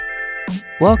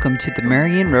Welcome to the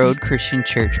Marion Road Christian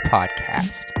Church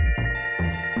podcast.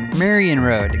 Marion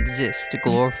Road exists to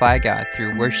glorify God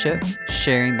through worship,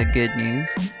 sharing the good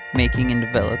news, making and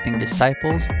developing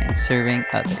disciples, and serving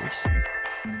others.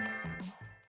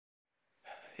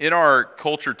 In our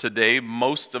culture today,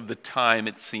 most of the time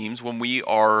it seems when we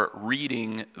are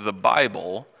reading the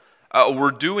Bible,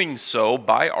 we're doing so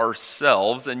by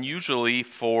ourselves and usually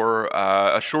for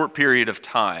a short period of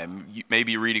time,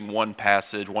 maybe reading one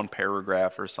passage, one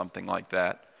paragraph or something like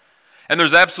that. And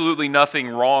there's absolutely nothing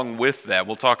wrong with that.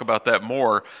 We'll talk about that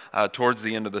more towards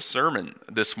the end of the sermon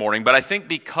this morning. But I think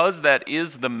because that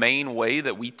is the main way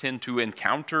that we tend to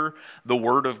encounter the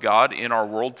Word of God in our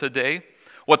world today,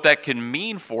 what that can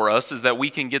mean for us is that we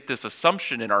can get this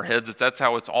assumption in our heads that that's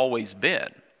how it's always been.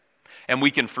 And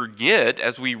we can forget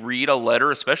as we read a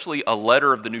letter, especially a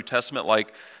letter of the New Testament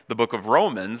like the book of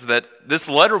Romans, that this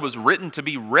letter was written to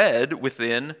be read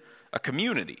within a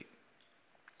community.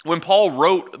 When Paul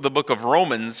wrote the book of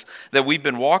Romans that we've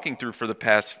been walking through for the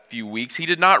past few weeks, he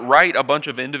did not write a bunch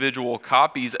of individual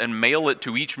copies and mail it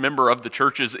to each member of the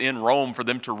churches in Rome for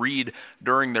them to read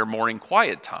during their morning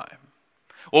quiet time.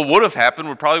 What would have happened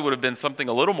would have been something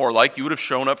a little more like you would have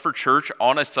shown up for church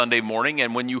on a Sunday morning,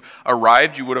 and when you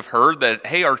arrived, you would have heard that,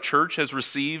 hey, our church has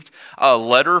received a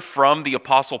letter from the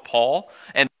Apostle Paul,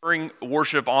 and during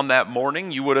worship on that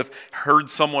morning, you would have heard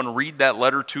someone read that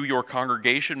letter to your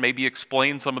congregation, maybe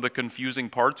explain some of the confusing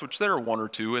parts, which there are one or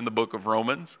two in the book of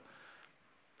Romans,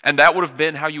 and that would have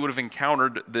been how you would have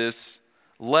encountered this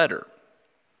letter.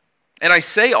 And I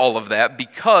say all of that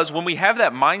because when we have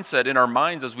that mindset in our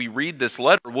minds as we read this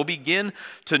letter, we'll begin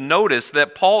to notice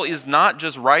that Paul is not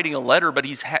just writing a letter, but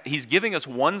he's giving us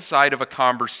one side of a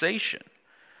conversation.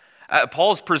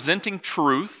 Paul is presenting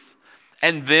truth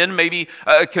and then maybe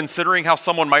considering how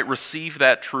someone might receive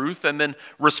that truth and then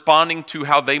responding to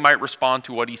how they might respond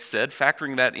to what he said,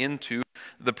 factoring that into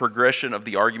the progression of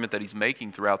the argument that he's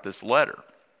making throughout this letter.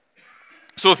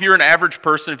 So if you're an average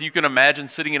person, if you can imagine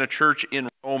sitting in a church in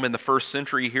Rome in the first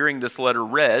century hearing this letter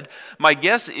read, my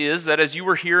guess is that as you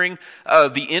were hearing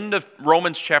the end of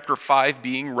Romans chapter 5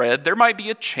 being read, there might be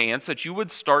a chance that you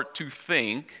would start to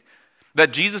think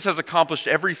that Jesus has accomplished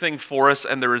everything for us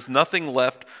and there is nothing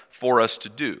left for us to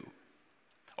do.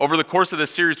 Over the course of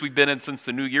this series we've been in since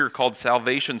the new year called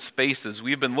Salvation Spaces,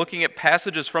 we've been looking at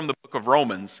passages from the book of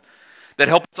Romans that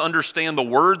help us understand the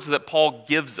words that Paul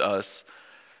gives us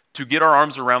to get our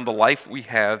arms around the life we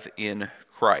have in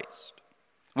Christ.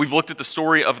 We've looked at the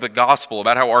story of the gospel,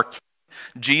 about how our King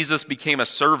Jesus became a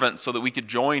servant so that we could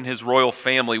join his royal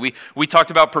family. We talked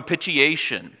about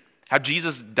propitiation, how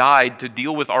Jesus died to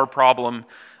deal with our problem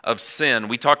of sin.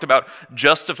 We talked about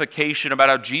justification, about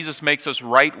how Jesus makes us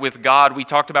right with God. We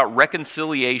talked about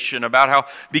reconciliation, about how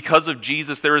because of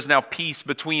Jesus there is now peace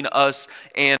between us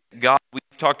and God. We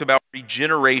talked about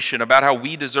regeneration, about how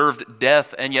we deserved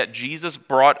death and yet Jesus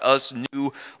brought us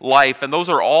new life. And those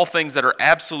are all things that are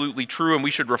absolutely true and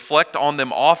we should reflect on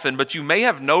them often. But you may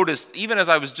have noticed, even as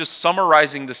I was just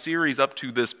summarizing the series up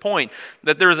to this point,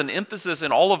 that there is an emphasis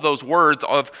in all of those words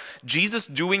of Jesus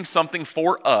doing something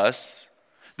for us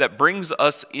that brings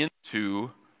us into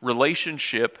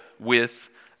relationship with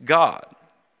God.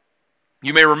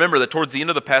 You may remember that towards the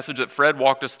end of the passage that Fred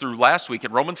walked us through last week,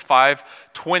 in Romans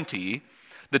 5:20,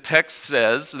 the text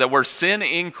says that where sin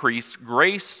increased,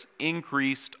 grace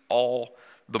increased all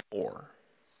the more.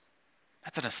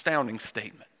 That's an astounding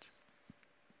statement.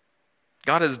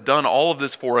 God has done all of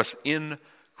this for us in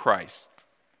Christ.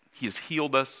 He has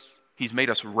healed us. He's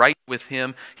made us right with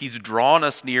him. He's drawn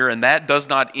us near, and that does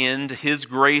not end. His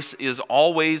grace is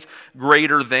always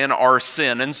greater than our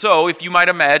sin. And so, if you might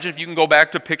imagine, if you can go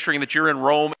back to picturing that you're in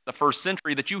Rome in the first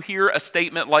century, that you hear a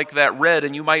statement like that read,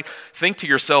 and you might think to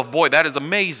yourself, boy, that is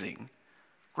amazing.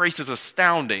 Grace is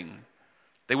astounding.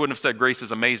 They wouldn't have said grace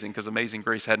is amazing because Amazing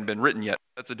Grace hadn't been written yet.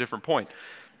 That's a different point.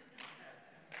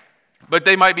 But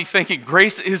they might be thinking,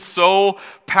 grace is so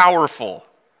powerful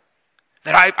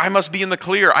that I must be in the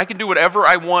clear. I can do whatever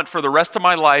I want for the rest of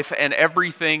my life and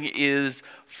everything is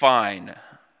fine.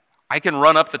 I can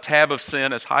run up the tab of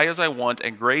sin as high as I want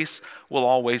and grace will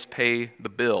always pay the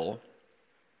bill.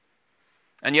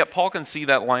 And yet Paul can see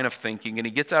that line of thinking and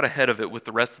he gets out ahead of it with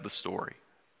the rest of the story.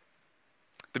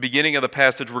 The beginning of the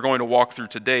passage we're going to walk through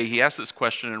today, he asks this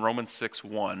question in Romans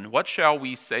 6:1. What shall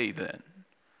we say then?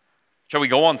 Shall we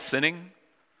go on sinning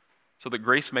so that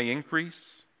grace may increase?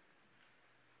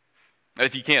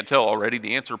 If you can't tell already,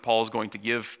 the answer Paul is going to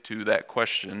give to that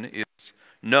question is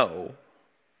no.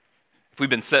 If we've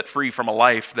been set free from a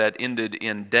life that ended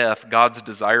in death, God's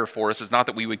desire for us is not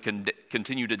that we would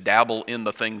continue to dabble in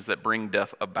the things that bring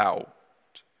death about.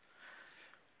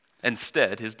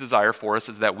 Instead, his desire for us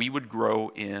is that we would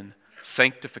grow in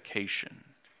sanctification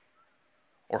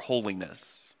or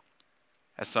holiness,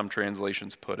 as some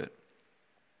translations put it.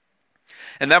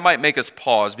 And that might make us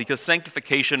pause, because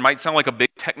sanctification might sound like a big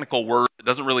technical word. It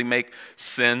doesn't really make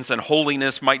sense. And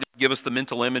holiness might just give us the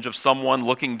mental image of someone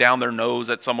looking down their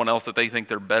nose at someone else that they think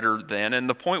they're better than. And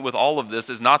the point with all of this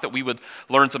is not that we would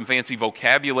learn some fancy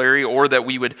vocabulary or that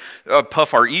we would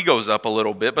puff our egos up a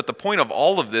little bit. But the point of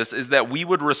all of this is that we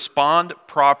would respond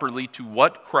properly to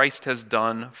what Christ has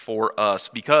done for us.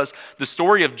 Because the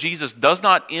story of Jesus does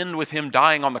not end with him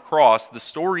dying on the cross. The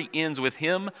story ends with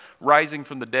him rising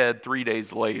from the dead 3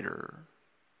 days later.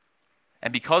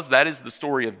 And because that is the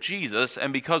story of Jesus,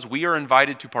 and because we are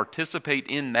invited to participate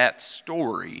in that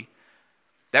story,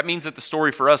 that means that the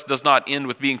story for us does not end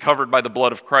with being covered by the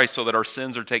blood of Christ so that our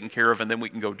sins are taken care of and then we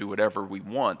can go do whatever we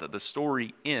want. That the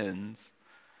story ends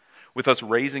with us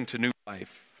raising to new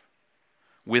life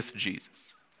with Jesus.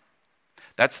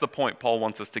 That's the point Paul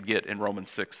wants us to get in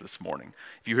Romans 6 this morning.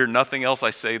 If you hear nothing else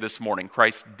I say this morning,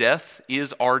 Christ's death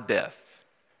is our death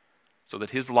so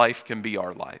that his life can be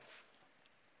our life.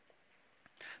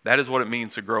 That is what it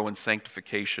means to grow in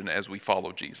sanctification as we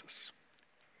follow Jesus.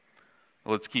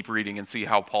 Let's keep reading and see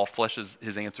how Paul fleshes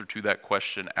his answer to that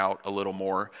question out a little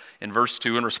more. In verse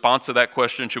 2, in response to that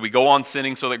question, should we go on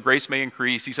sinning so that grace may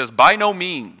increase? He says, by no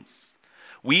means.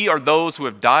 We are those who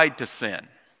have died to sin.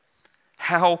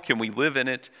 How can we live in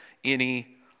it any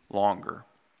longer?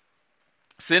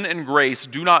 Sin and grace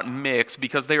do not mix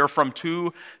because they are from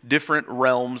two different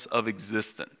realms of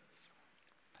existence.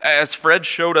 As Fred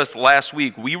showed us last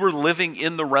week, we were living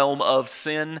in the realm of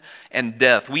sin and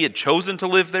death. We had chosen to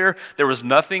live there. There was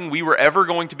nothing we were ever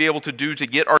going to be able to do to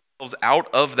get ourselves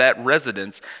out of that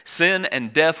residence. Sin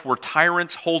and death were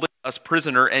tyrants holding us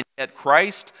prisoner, and yet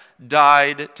Christ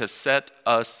died to set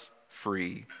us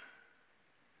free.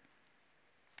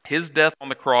 His death on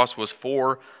the cross was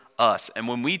for us. And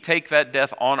when we take that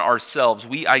death on ourselves,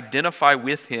 we identify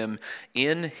with him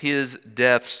in his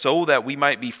death so that we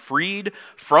might be freed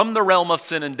from the realm of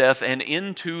sin and death and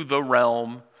into the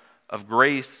realm of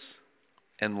grace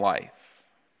and life.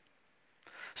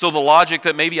 So the logic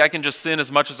that maybe I can just sin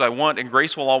as much as I want and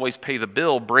grace will always pay the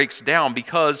bill breaks down,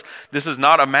 because this is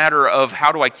not a matter of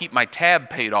how do I keep my tab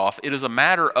paid off. It is a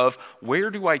matter of where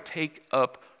do I take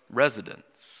up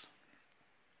residence.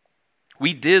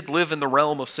 We did live in the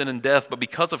realm of sin and death, but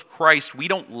because of Christ, we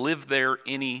don't live there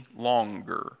any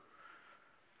longer.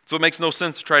 So it makes no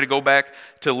sense to try to go back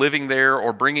to living there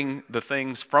or bringing the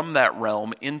things from that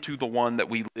realm into the one that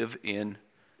we live in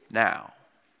now.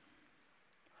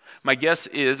 My guess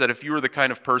is that if you are the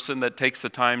kind of person that takes the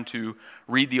time to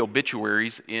read the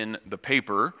obituaries in the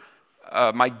paper,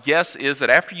 my guess is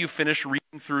that after you finish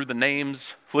reading through the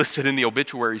names listed in the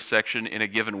obituary section in a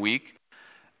given week,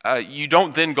 you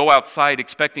don't then go outside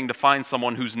expecting to find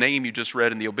someone whose name you just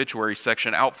read in the obituary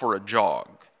section out for a jog.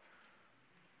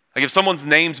 Like if someone's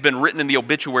name's been written in the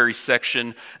obituary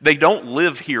section, they don't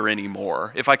live here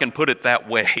anymore, if I can put it that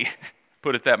way,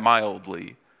 put it that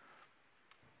mildly.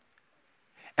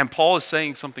 And Paul is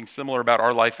saying something similar about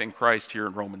our life in Christ here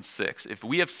in Romans 6. If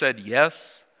we have said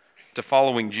yes to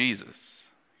following Jesus,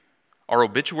 our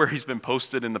obituary's been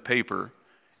posted in the paper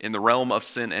in the realm of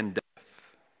sin and death.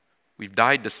 We've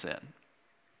died to sin.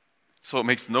 So it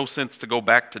makes no sense to go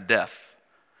back to death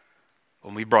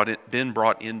when we've been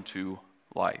brought into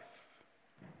life.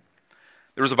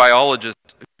 There was a biologist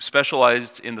who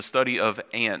specialized in the study of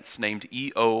ants named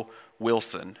E.O.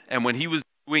 Wilson. And when he was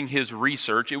doing his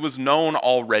research, it was known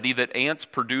already that ants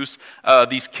produce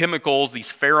these chemicals,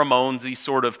 these pheromones, these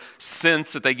sort of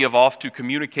scents that they give off to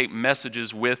communicate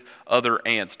messages with other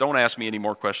ants. Don't ask me any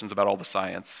more questions about all the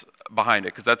science behind it,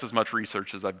 because that's as much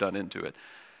research as I've done into it.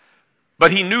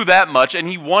 But he knew that much, and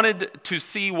he wanted to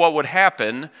see what would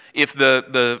happen if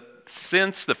the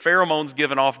scents, the pheromones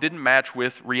given off didn't match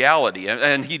with reality.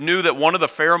 And he knew that one of the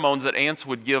pheromones that ants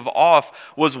would give off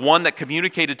was one that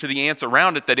communicated to the ants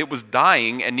around it that it was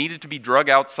dying and needed to be drug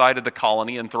outside of the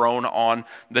colony and thrown on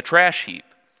the trash heap.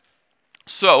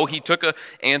 So he took an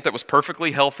ant that was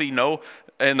perfectly healthy,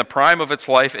 in the prime of its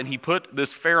life, and he put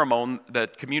this pheromone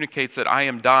that communicates that I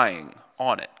am dying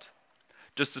on it,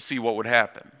 just to see what would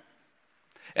happen.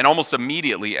 And almost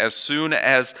immediately, as soon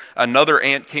as another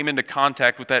ant came into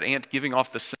contact with that ant giving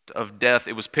off the scent of death,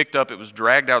 it was picked up, it was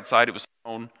dragged outside, it was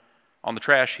thrown on the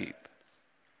trash heap.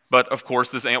 But of course,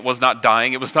 this ant was not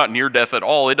dying, it was not near death at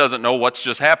all, it doesn't know what's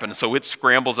just happened. So it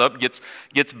scrambles up, gets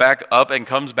back up, and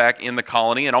comes back in the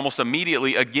colony, and almost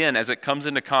immediately, again, as it comes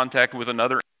into contact with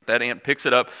another ant That ant picks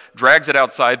it up, drags it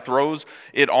outside, throws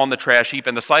it on the trash heap,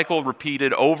 and the cycle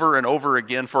repeated over and over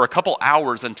again for a couple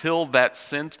hours until that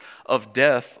scent of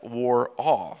death wore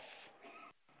off.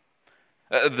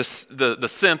 The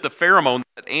scent, the pheromone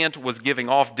that ant was giving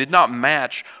off did not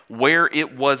match where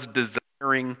it was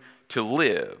desiring to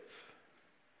live,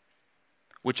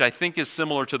 which I think is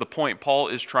similar to the point Paul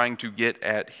is trying to get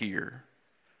at here.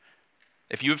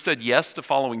 If you have said yes to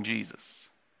following Jesus,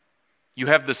 you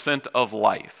have the scent of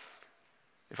life,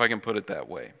 if I can put it that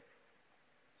way.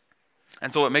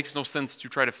 And so it makes no sense to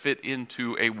try to fit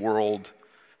into a world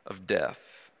of death.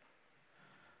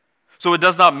 So it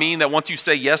does not mean that once you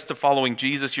say yes to following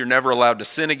Jesus, you're never allowed to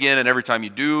sin again, and every time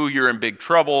you do, you're in big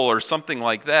trouble or something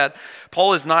like that.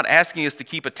 Paul is not asking us to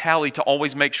keep a tally to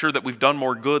always make sure that we've done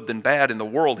more good than bad in the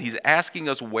world. He's asking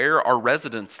us where our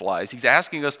residence lies. He's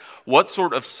asking us what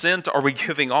sort of scent are we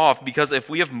giving off, because if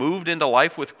we have moved into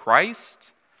life with Christ,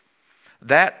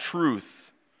 that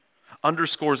truth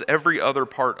underscores every other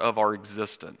part of our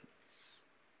existence.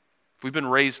 If we've been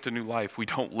raised to new life, we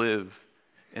don't live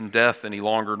in death any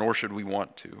longer, nor should we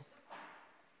want to.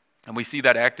 And we see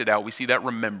that acted out, we see that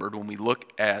remembered when we look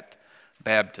at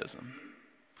baptism,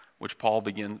 which Paul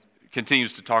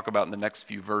continues to talk about in the next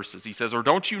few verses. He says, "Or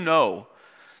don't you know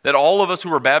that all of us who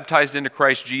were baptized into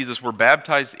Christ Jesus were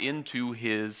baptized into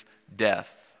his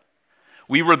death?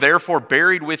 We were therefore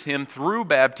buried with him through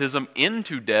baptism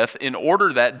into death, in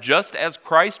order that just as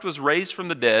Christ was raised from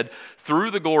the dead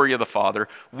through the glory of the Father,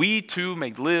 we too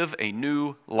may live a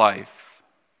new life.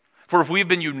 For if we have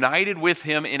been united with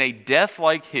him in a death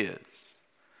like his,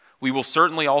 we will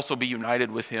certainly also be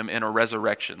united with him in a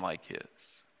resurrection like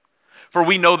his. For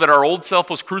we know that our old self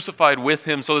was crucified with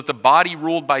him, so that the body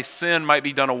ruled by sin might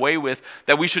be done away with,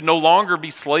 that we should no longer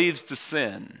be slaves to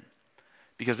sin,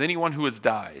 because anyone who has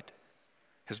died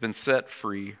has been set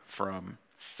free from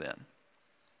sin."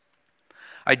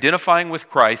 Identifying with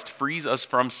Christ frees us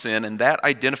from sin, and that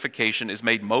identification is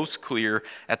made most clear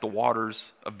at the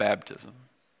waters of baptism.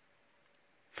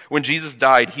 When Jesus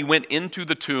died, he went into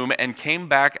the tomb and came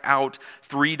back out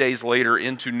 3 days later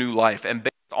into new life. And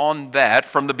based on that,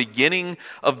 from the beginning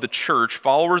of the church,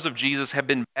 followers of Jesus have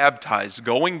been baptized,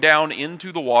 going down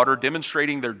into the water,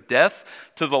 demonstrating their death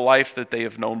to the life that they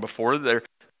have known before, their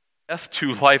death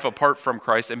to life apart from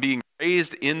Christ, and being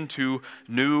raised into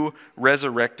new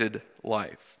resurrected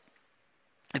life.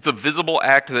 It's a visible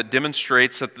act that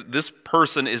demonstrates that this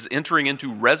person is entering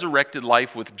into resurrected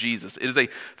life with Jesus. It is a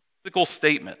physical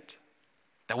statement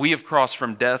that we have crossed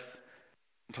from death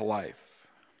to life.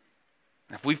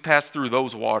 If we've passed through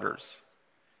those waters,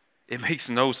 it makes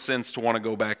no sense to want to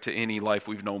go back to any life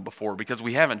we've known before, because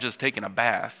we haven't just taken a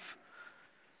bath.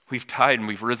 We've died and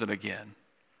we've risen again.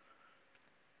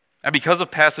 And because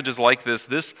of passages like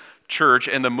this church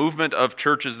and the movement of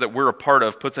churches that we're a part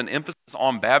of puts an emphasis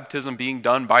on baptism being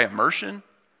done by immersion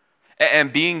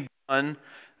and being done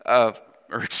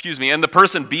and the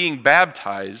person being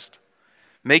baptized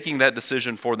making that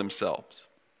decision for themselves.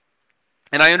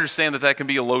 And I understand that can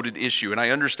be a loaded issue, and I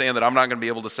understand that I'm not going to be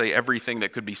able to say everything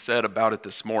that could be said about it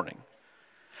this morning.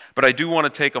 But I do want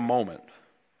to take a moment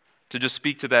to just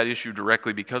speak to that issue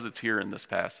directly, because it's here in this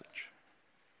passage.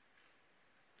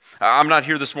 I'm not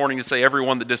here this morning to say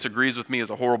everyone that disagrees with me is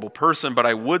a horrible person, but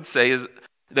I would say is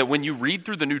that when you read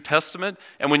through the New Testament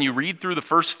and when you read through the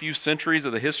first few centuries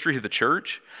of the history of the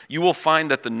church, you will find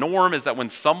that the norm is that when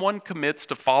someone commits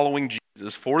to following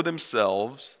Jesus for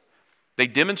themselves, they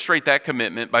demonstrate that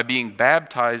commitment by being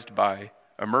baptized by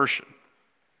immersion.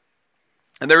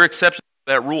 And there are exceptions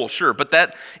to that rule, sure, but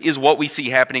that is what we see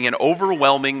happening an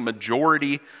overwhelming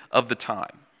majority of the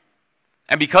time.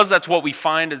 And because that's what we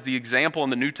find as the example in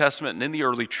the New Testament and in the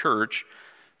early church,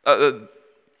 our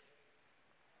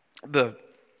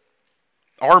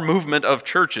movement of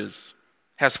churches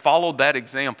has followed that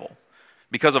example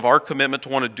because of our commitment to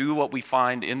want to do what we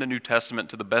find in the New Testament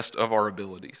to the best of our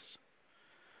abilities.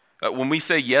 When we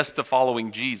say yes to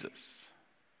following Jesus,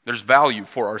 there's value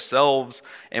for ourselves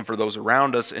and for those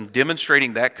around us in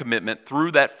demonstrating that commitment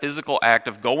through that physical act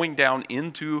of going down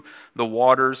into the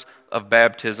waters of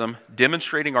baptism,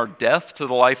 demonstrating our death to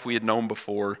the life we had known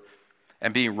before,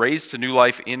 and being raised to new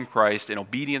life in Christ in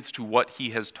obedience to what he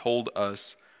has told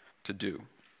us to do.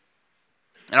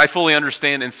 And I fully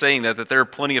understand in saying that there are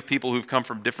plenty of people who've come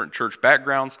from different church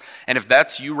backgrounds, and if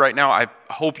that's you right now, I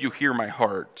hope you hear my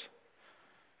heart.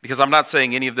 Because I'm not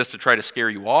saying any of this to try to scare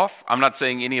you off. I'm not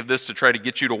saying any of this to try to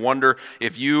get you to wonder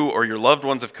if you or your loved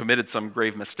ones have committed some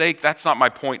grave mistake. That's not my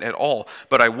point at all.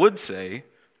 But I would say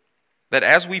that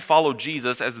as we follow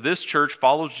Jesus, as this church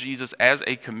follows Jesus as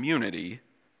a community,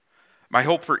 My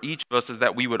hope for each of us is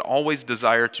that we would always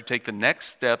desire to take the next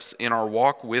steps in our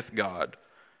walk with God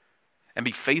and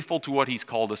be faithful to what He's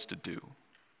called us to do.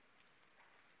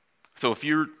 So if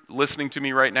you're listening to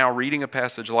me right now, reading a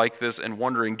passage like this and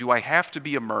wondering, do I have to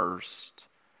be immersed?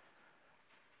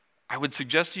 I would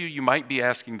suggest to you, you might be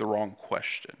asking the wrong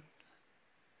question.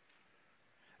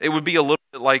 It would be a little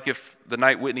bit like if the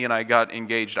night Whitney and I got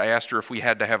engaged, I asked her if we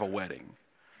had to have a wedding.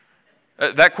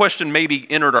 That question maybe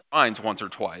entered our minds once or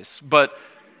twice, but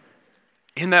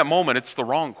in that moment, it's the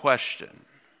wrong question.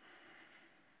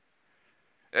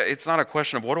 It's not a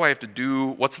question of what do I have to do,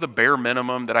 what's the bare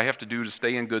minimum that I have to do to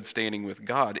stay in good standing with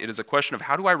God. It is a question of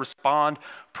how do I respond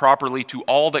properly to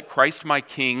all that Christ my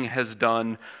King has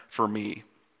done for me.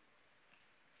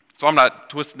 So I'm not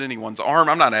twisting anyone's arm.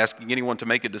 I'm not asking anyone to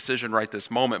make a decision right this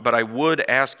moment, but I would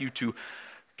ask you to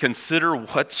consider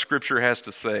what Scripture has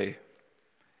to say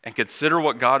and consider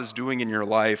what God is doing in your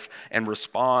life and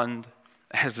respond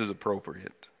as is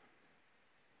appropriate.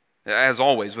 As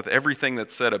always, with everything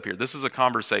that's said up here, this is a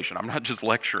conversation. I'm not just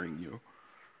lecturing you.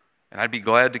 And I'd be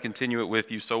glad to continue it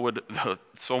with you. So would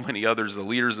so many others, the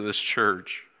leaders of this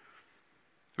church.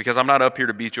 Because I'm not up here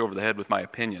to beat you over the head with my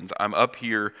opinions. I'm up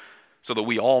here so that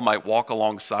we all might walk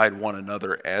alongside one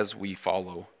another as we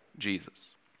follow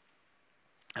Jesus.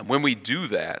 And when we do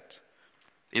that,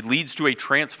 it leads to a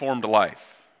transformed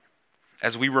life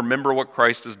as we remember what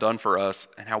Christ has done for us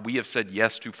and how we have said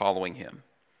yes to following Him.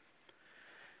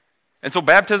 And so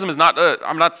baptism is not,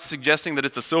 I'm not suggesting that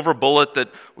it's a silver bullet that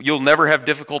you'll never have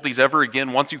difficulties ever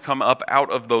again once you come up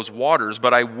out of those waters,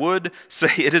 but I would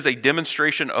say it is a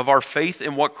demonstration of our faith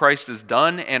in what Christ has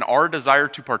done and our desire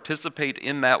to participate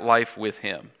in that life with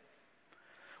Him.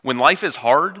 When life is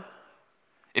hard,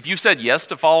 if you've said yes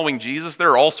to following Jesus, there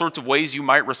are all sorts of ways you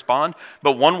might respond,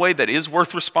 but one way that is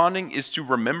worth responding is to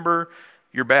remember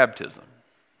your baptism.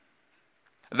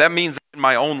 That means in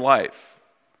my own life,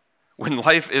 when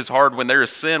life is hard, when there is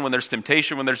sin, when there's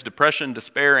temptation, when there's depression,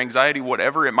 despair, anxiety,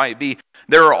 whatever it might be,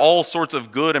 there are all sorts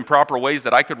of good and proper ways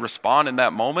that I could respond in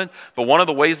that moment. But one of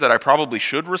the ways that I probably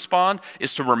should respond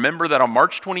is to remember that on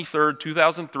March 23rd,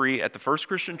 2003, at the First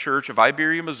Christian Church of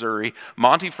Iberia, Missouri,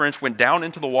 Monty French went down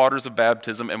into the waters of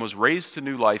baptism and was raised to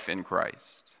new life in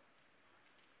Christ.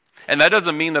 And that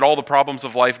doesn't mean that all the problems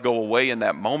of life go away in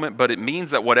that moment, but it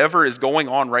means that whatever is going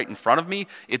on right in front of me,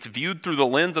 it's viewed through the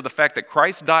lens of the fact that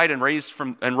Christ died and rose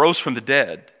from the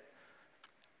dead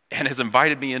and has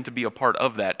invited me in to be a part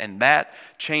of that. And that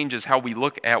changes how we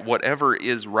look at whatever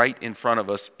is right in front of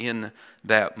us in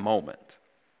that moment.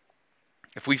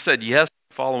 If we've said yes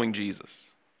to following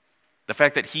Jesus, the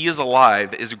fact that He is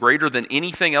alive is greater than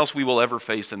anything else we will ever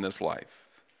face in this life.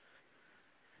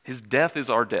 His death is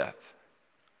our death,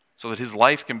 so that His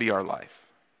life can be our life.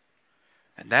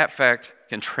 And that fact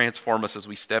can transform us as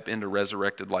we step into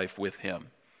resurrected life with Him.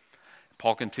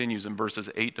 Paul continues in verses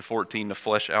 8 to 14 to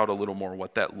flesh out a little more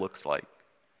what that looks like.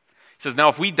 He says, "Now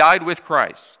if we died with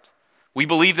Christ, we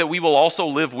believe that we will also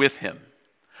live with Him.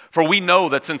 For we know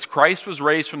that since Christ was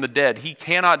raised from the dead, He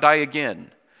cannot die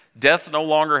again. Death no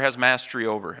longer has mastery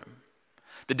over Him.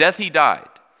 The death He died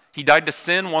to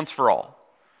sin once for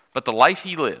all. But the life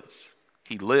He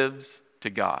lives to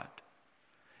God.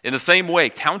 In the same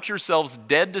way, count yourselves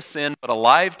dead to sin, but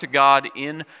alive to God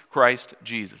in Christ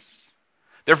Jesus.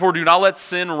 Therefore, do not let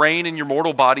sin reign in your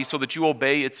mortal body so that you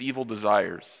obey its evil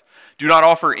desires. Do not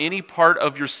offer any part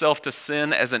of yourself to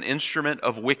sin as an instrument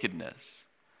of wickedness,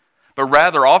 but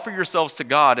rather offer yourselves to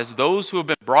God as those who have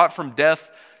been brought from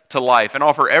death to life, and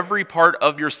offer every part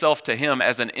of yourself to Him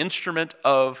as an instrument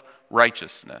of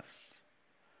righteousness.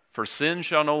 For sin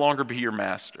shall no longer be your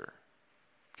master,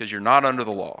 because you're not under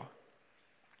the law,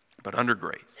 but under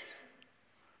grace.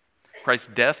 Christ's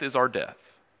death is our death,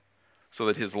 so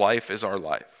that His life is our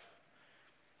life.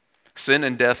 Sin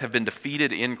and death have been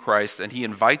defeated in Christ, and He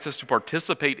invites us to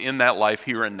participate in that life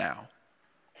here and now.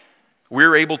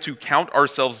 We're able to count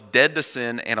ourselves dead to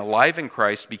sin and alive in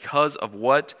Christ because of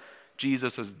what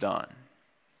Jesus has done.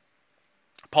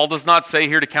 Paul does not say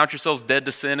here to count yourselves dead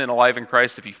to sin and alive in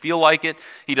Christ if you feel like it.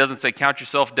 He doesn't say count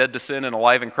yourself dead to sin and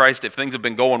alive in Christ if things have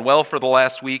been going well for the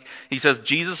last week. He says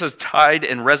Jesus has died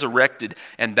and resurrected,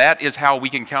 and that is how we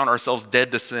can count ourselves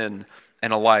dead to sin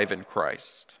and alive in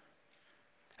Christ.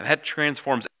 And that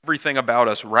transforms everything about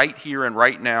us right here and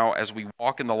right now as we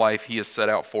walk in the life He has set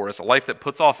out for us. A life that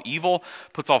puts off evil,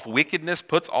 puts off wickedness,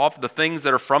 puts off the things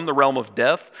that are from the realm of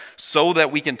death so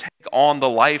that we can take on the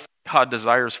life God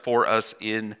desires for us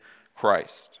in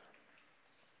Christ.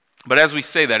 But as we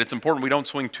say that, it's important we don't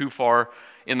swing too far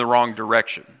in the wrong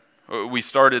direction. We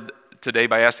started today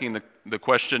by asking the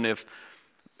question if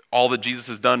all that Jesus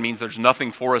has done means there's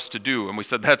nothing for us to do. And we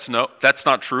said that's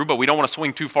not true, but we don't want to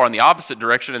swing too far in the opposite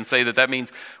direction and say that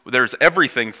means there's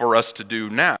everything for us to do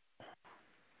now.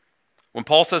 When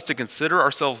Paul says to consider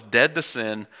ourselves dead to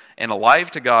sin and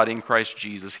alive to God in Christ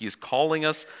Jesus, he is calling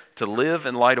us to live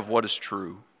in light of what is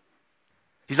true.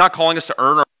 He's not calling us to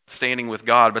earn our standing with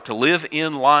God, but to live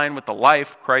in line with the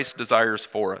life Christ desires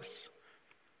for us.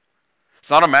 It's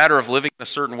not a matter of living in a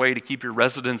certain way to keep your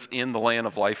residence in the land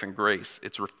of life and grace.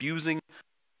 It's refusing to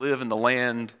live in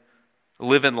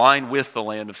line with the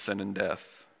land of sin and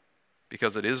death,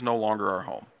 because it is no longer our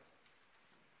home.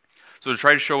 So to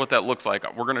try to show what that looks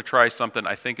like, we're going to try something.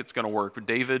 I think it's going to work.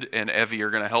 David and Evie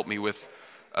are going to help me with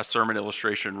a sermon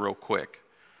illustration real quick.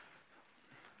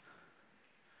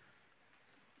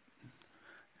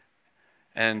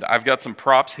 And I've got some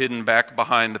props hidden back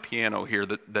behind the piano here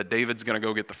that David's going to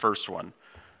go get the first one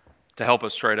to help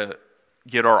us try to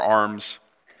get our arms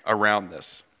around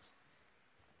this.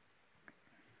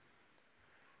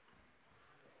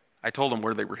 I told them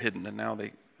where they were hidden, and now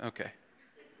okay.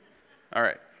 All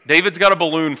right. David's got a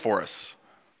balloon for us,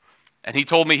 and he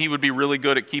told me he would be really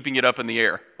good at keeping it up in the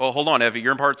air. Well, hold on, Evie,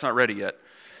 your part's not ready yet.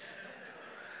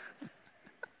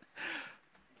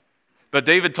 But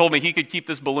David told me he could keep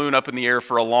this balloon up in the air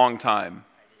for a long time.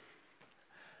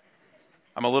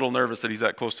 I'm a little nervous that he's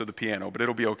that close to the piano, but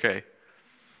it'll be okay.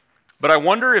 But I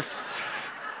wonder if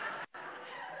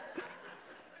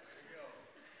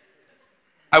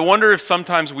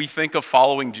sometimes we think of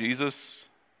following Jesus,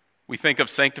 we think of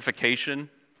sanctification,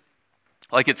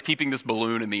 like it's keeping this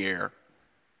balloon in the air.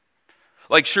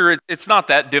 Like, sure, it's not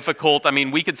that difficult. I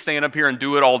mean, we could stand up here and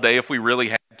do it all day if we really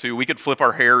had to. We could flip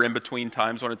our hair in between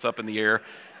times when it's up in the air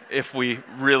if we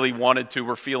really wanted to.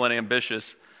 We're feeling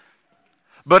ambitious.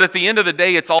 But at the end of the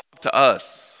day, it's all up to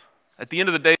us. At the end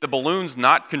of the day, the balloon's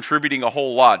not contributing a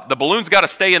whole lot. The balloon's got to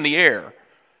stay in the air.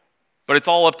 But it's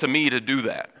all up to me to do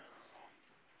that.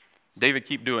 David,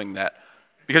 keep doing that.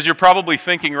 Because you're probably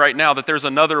thinking right now that there's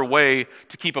another way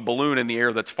to keep a balloon in the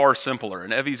air that's far simpler.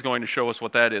 And Evie's going to show us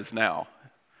what that is now.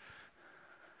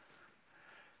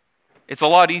 It's a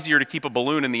lot easier to keep a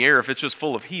balloon in the air if it's just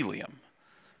full of helium.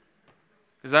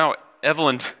 Because now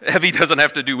Evie doesn't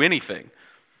have to do anything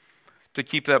to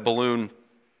keep that balloon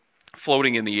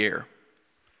floating in the air.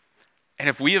 And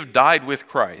if we have died with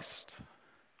Christ,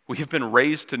 we have been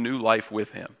raised to new life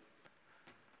with him.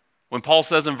 When Paul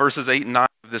says in verses 8 and 9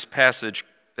 of this passage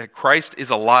that Christ is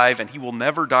alive and he will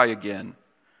never die again,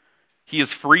 he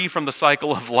is free from the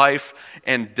cycle of life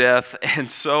and death,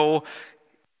 and so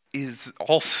is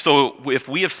also, if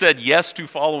we have said yes to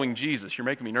following Jesus, you're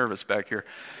making me nervous back here.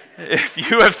 If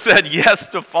you have said yes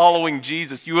to following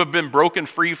Jesus, you have been broken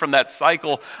free from that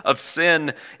cycle of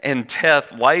sin and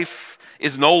death. Life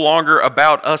is no longer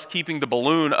about us keeping the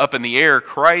balloon up in the air.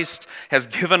 Christ has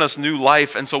given us new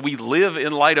life, and so we live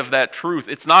in light of that truth.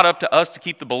 It's not up to us to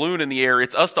keep the balloon in the air.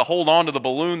 It's us to hold on to the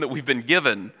balloon that we've been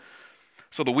given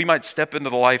so that we might step into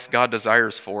the life God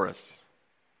desires for us,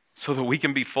 so that we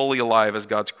can be fully alive as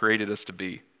God's created us to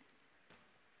be,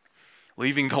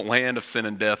 leaving the land of sin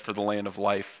and death for the land of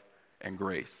life and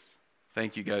grace.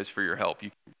 Thank you guys for your help.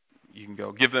 You can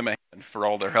go. Give them a hand for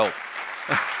all their help.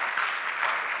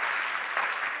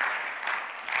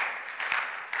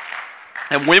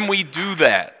 And when we do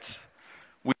that,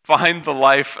 we find the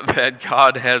life that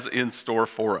God has in store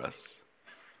for us.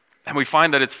 And we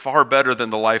find that it's far better than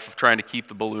the life of trying to keep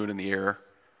the balloon in the air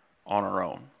on our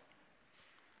own.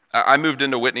 I moved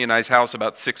into Whitney and I's house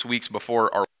about 6 weeks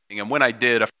before our wedding, and when I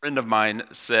did, a friend of mine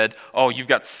said, "Oh, you've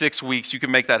got 6 weeks. You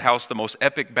can make that house the most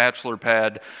epic bachelor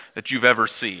pad that you've ever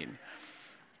seen."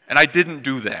 And I didn't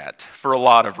do that for a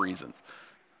lot of reasons.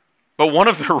 But one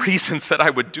of the reasons that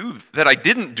I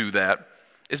didn't do that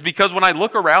is because when I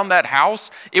look around that house,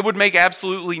 it would make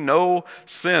absolutely no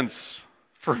sense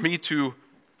for me to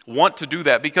want to do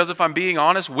that. Because if I'm being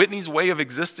honest, Whitney's way of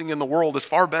existing in the world is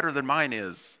far better than mine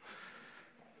is.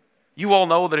 You all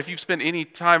know that if you've spent any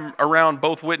time around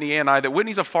both Whitney and I, that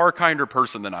Whitney's a far kinder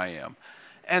person than I am.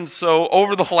 And so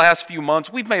over the last few months,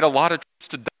 we've made a lot of trips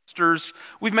to dumpsters.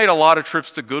 We've made a lot of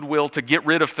trips to Goodwill to get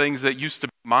rid of things that used to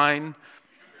be mine.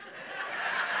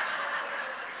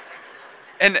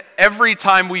 And every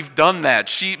time we've done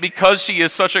that, because she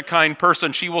is such a kind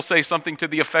person, she will say something to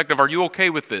the effect of, "Are you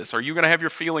okay with this? Are you going to have your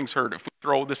feelings hurt if we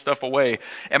throw this stuff away?"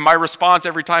 And my response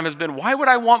every time has been, "Why would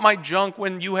I want my junk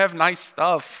when you have nice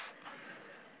stuff?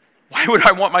 Why would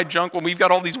I want my junk when we've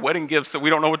got all these wedding gifts that we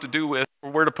don't know what to do with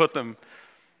or where to put them?"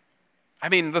 I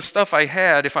mean, the stuff I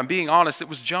had, if I'm being honest, it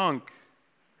was junk.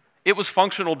 It was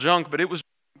functional junk, but it was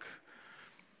junk.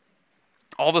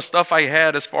 All the stuff I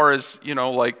had as far as,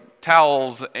 like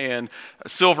towels and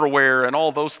silverware and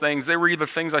all those things, they were either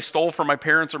things I stole from my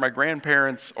parents or my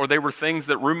grandparents, or they were things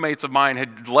that roommates of mine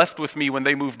had left with me when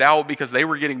they moved out because they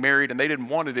were getting married and they didn't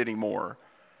want it anymore.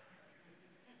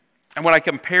 And when I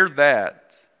compared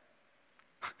that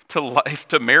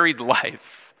to married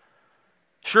life,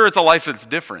 sure, it's a life that's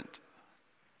different,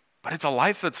 but it's a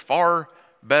life that's far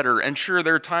better. And sure,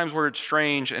 there are times where it's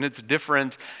strange and it's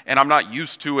different and I'm not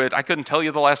used to it. I couldn't tell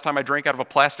you the last time I drank out of a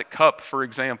plastic cup, for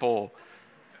example.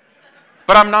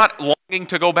 But I'm not longing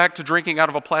to go back to drinking out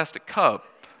of a plastic cup.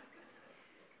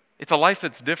 It's a life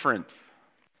that's different,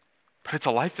 but it's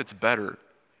a life that's better.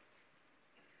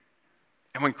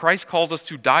 And when Christ calls us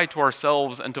to die to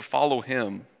ourselves and to follow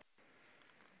him,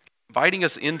 inviting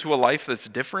us into a life that's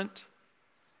different,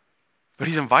 but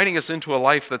he's inviting us into a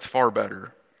life that's far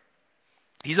better.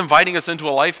 He's inviting us into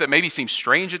a life that maybe seems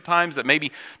strange at times, that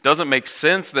maybe doesn't make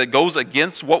sense, that goes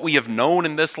against what we have known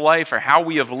in this life or how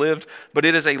we have lived, but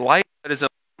it is a life that is in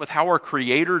line with how our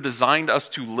Creator designed us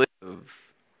to live.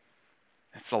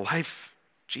 It's the life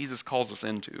Jesus calls us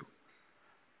into.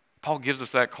 Paul gives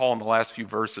us that call in the last few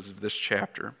verses of this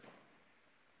chapter.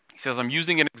 He says, I'm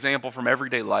using an example from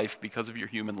everyday life because of your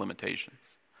human limitations.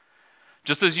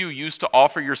 Just as you used to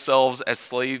offer yourselves as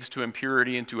slaves to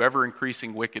impurity and to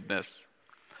ever-increasing wickedness,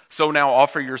 so now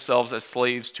offer yourselves as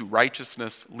slaves to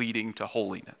righteousness leading to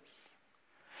holiness.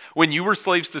 When you were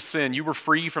slaves to sin, you were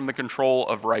free from the control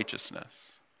of righteousness.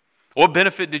 What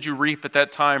benefit did you reap at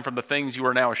that time from the things you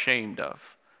are now ashamed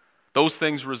of? Those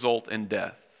things result in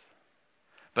death.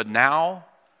 But now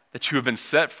that you have been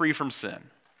set free from sin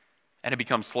and have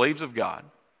become slaves of God,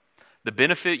 the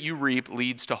benefit you reap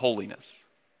leads to holiness,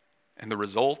 and the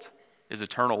result is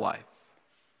eternal life.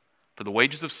 For the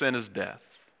wages of sin is death,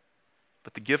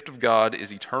 but the gift of God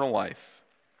is eternal life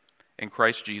in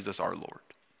Christ Jesus our Lord.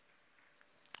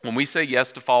 When we say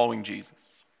yes to following Jesus,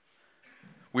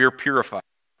 we are purified,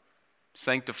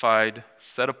 sanctified,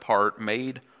 set apart,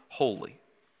 made holy.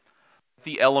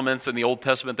 The elements in the Old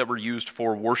Testament that were used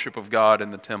for worship of God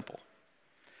in the temple.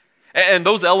 And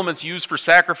those elements used for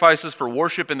sacrifices, for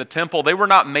worship in the temple, they were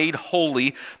not made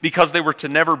holy because they were to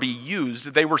never be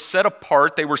used. They were set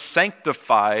apart, they were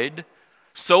sanctified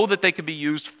so that they could be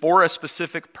used for a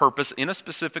specific purpose in a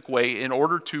specific way in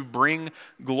order to bring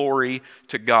glory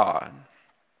to God.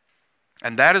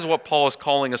 And that is what Paul is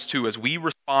calling us to as we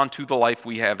respond to the life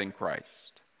we have in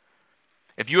Christ.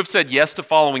 If you have said yes to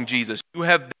following Jesus, you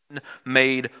have been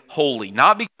made holy.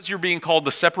 Not because you're being called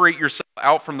to separate yourself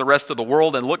out from the rest of the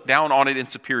world and look down on it in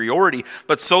superiority,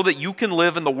 but so that you can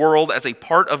live in the world as a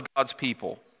part of God's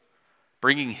people,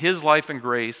 bringing his life and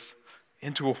grace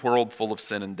into a world full of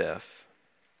sin and death.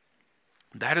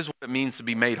 That is what it means to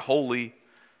be made holy,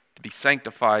 to be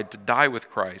sanctified, to die with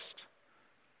Christ,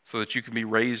 so that you can be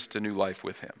raised to new life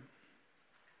with him.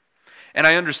 And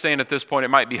I understand at this point it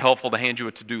might be helpful to hand you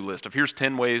a to-do list of here's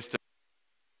 10 ways to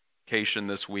vacation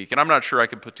this week. And I'm not sure I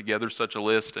could put together such a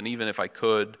list, and even if I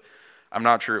could, I'm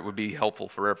not sure it would be helpful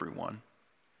for everyone.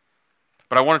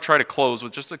 But I want to try to close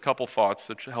with just a couple thoughts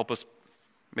that should help us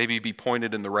maybe be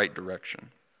pointed in the right direction.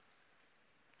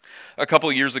 A couple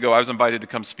of years ago, I was invited to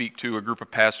come speak to a group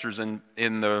of pastors in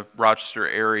the Rochester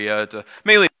area to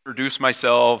mainly introduce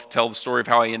myself, tell the story of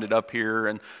how I ended up here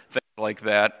and things like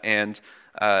that. And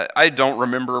I don't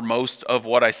remember most of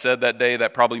what I said that day.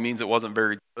 That probably means it wasn't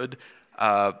very good.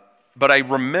 But I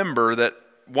remember that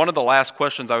one of the last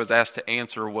questions I was asked to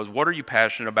answer was, what are you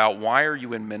passionate about? Why are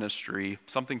you in ministry?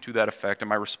 Something to that effect. And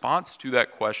my response to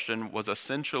that question was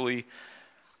essentially,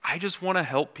 I just want to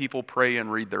help people pray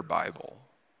and read their Bible.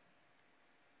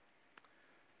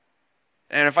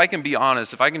 And if I can be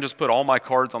honest, if I can just put all my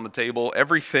cards on the table,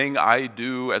 everything I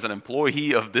do as an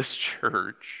employee of this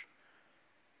church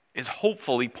is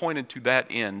hopefully pointed to that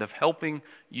end of helping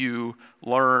you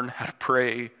learn how to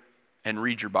pray and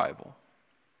read your Bible,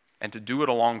 and to do it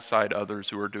alongside others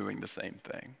who are doing the same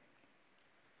thing.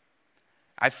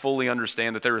 I fully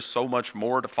understand that there is so much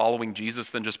more to following Jesus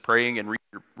than just praying and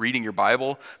reading your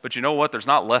Bible, but you know what? There's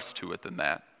not less to it than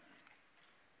that.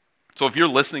 So if you're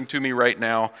listening to me right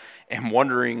now and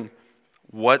wondering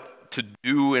what to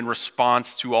do in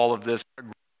response to all of this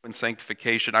in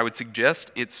sanctification, I would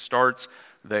suggest it starts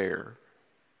there.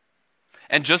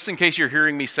 And just in case you're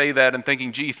hearing me say that and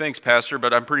thinking, gee, thanks, Pastor,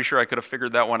 but I'm pretty sure I could have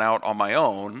figured that one out on my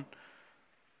own,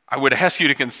 I would ask you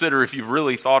to consider if you've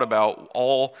really thought about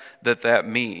all that that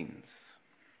means.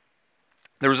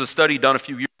 There was a study done a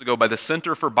few years ago by the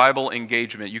Center for Bible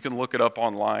Engagement. You can look it up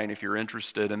online if you're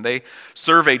interested. And they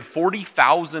surveyed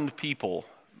 40,000 people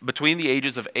between the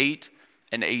ages of 8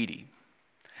 and 80.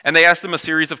 And they asked them a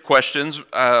series of questions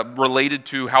related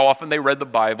to how often they read the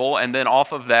Bible, and then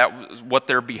off of that, what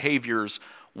their behaviors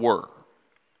were.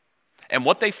 And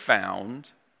what they found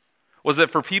was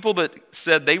that for people that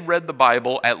said they read the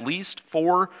Bible at least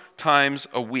 4 times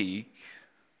a week,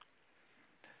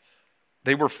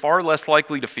 they were far less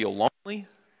likely to feel lonely,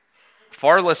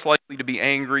 far less likely to be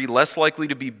angry, less likely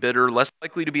to be bitter, less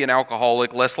likely to be an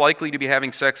alcoholic, less likely to be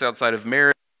having sex outside of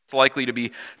marriage, less likely to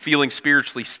be feeling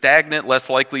spiritually stagnant, less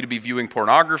likely to be viewing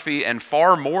pornography, and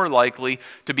far more likely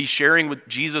to be sharing with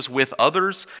Jesus with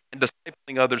others and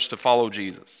discipling others to follow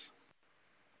Jesus.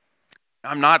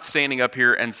 I'm not standing up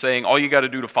here and saying all you got to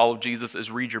do to follow Jesus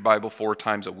is read your Bible 4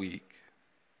 times a week.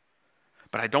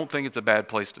 But I don't think it's a bad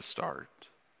place to start.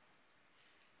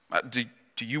 Do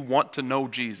you want to know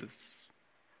Jesus?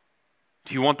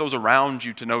 Do you want those around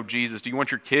you to know Jesus? Do you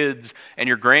want your kids and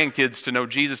your grandkids to know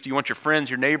Jesus? Do you want your friends,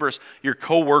 your neighbors, your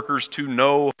coworkers to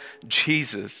know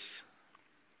Jesus?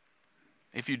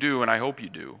 If you do, and I hope you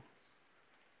do,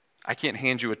 I can't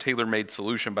hand you a tailor-made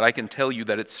solution, but I can tell you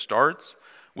that it starts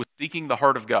with seeking the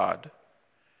heart of God.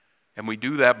 And we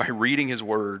do that by reading His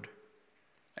Word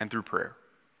and through prayer.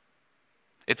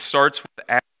 It starts with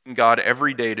asking God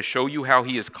every day to show you how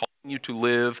He is calling you to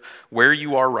live where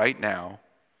you are right now,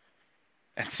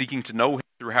 and seeking to know Him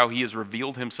through how He has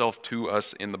revealed Himself to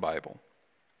us in the Bible.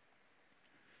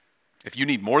 If you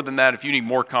need more than that, if you need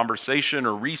more conversation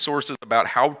or resources about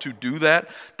how to do that,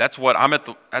 that's what I'm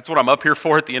up here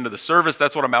for at the end of the service.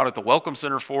 That's what I'm out at the Welcome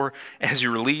Center for. As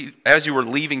you were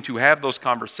leaving to have those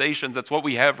conversations, that's what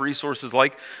we have resources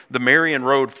like the Marion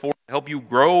Road for, to help you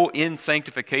grow in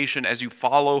sanctification as you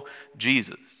follow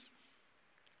Jesus.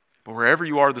 But wherever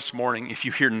you are this morning, if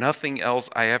you hear nothing else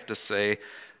I have to say,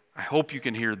 I hope you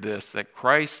can hear this, that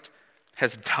Christ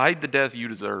has died the death you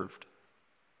deserved.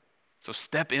 So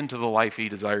step into the life He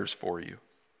desires for you.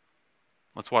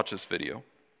 Let's watch this video.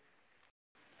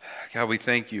 God, we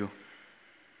thank You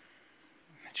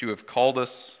that You have called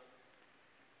us,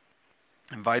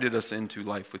 invited us into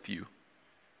life with You.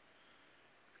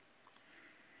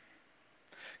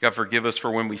 God, forgive us for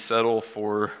when we settle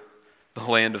for the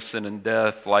land of sin and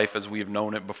death, life as we have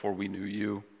known it before we knew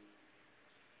You.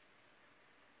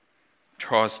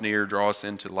 Draw us near, draw us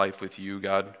into life with You,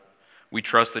 God. We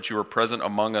trust that You are present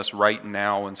among us right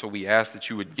now, and so we ask that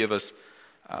You would give us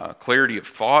clarity of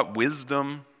thought,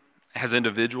 wisdom as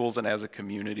individuals and as a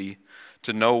community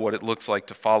to know what it looks like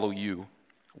to follow You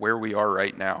where we are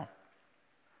right now,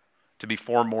 to be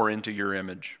formed more into Your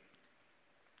image,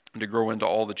 and to grow into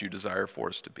all that You desire for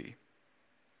us to be.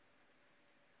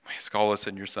 We ask all this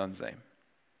in Your Son's name.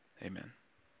 Amen.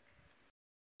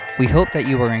 We hope that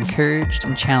you were encouraged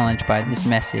and challenged by this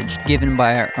message given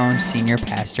by our own senior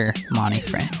pastor, Monty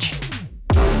French.